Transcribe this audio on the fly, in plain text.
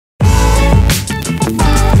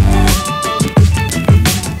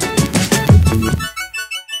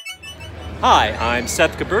Hi, I'm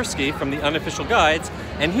Seth Kubersky from the Unofficial Guides,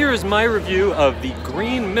 and here is my review of the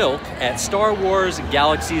green milk at Star Wars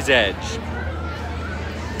Galaxy's Edge.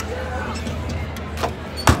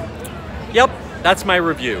 Yep, that's my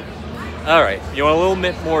review. Alright, you want a little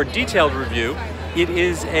bit more detailed review? It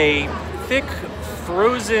is a thick,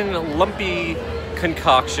 frozen, lumpy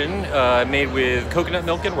concoction made with coconut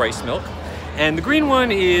milk and rice milk. And the green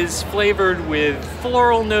one is flavored with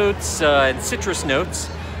floral notes and citrus notes.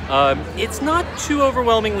 It's not too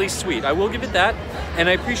overwhelmingly sweet, I will give it that, and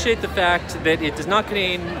I appreciate the fact that it does not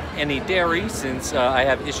contain any dairy since I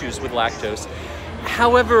have issues with lactose.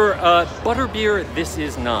 However, butterbeer, this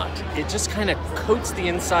is not. It just kind of coats the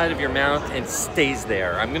inside of your mouth and stays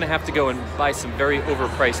there. I'm gonna have to go and buy some very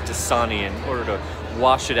overpriced Dasani in order to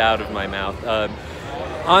wash it out of my mouth.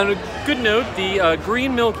 On a good note, the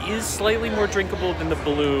green milk is slightly more drinkable than the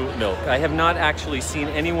blue milk. I have not actually seen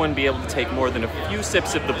anyone be able to take more than a few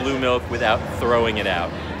sips of the blue milk without throwing it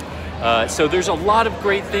out. So there's a lot of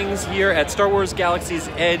great things here at Star Wars Galaxy's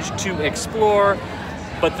Edge to explore,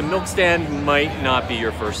 but the milk stand might not be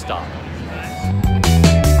your first stop.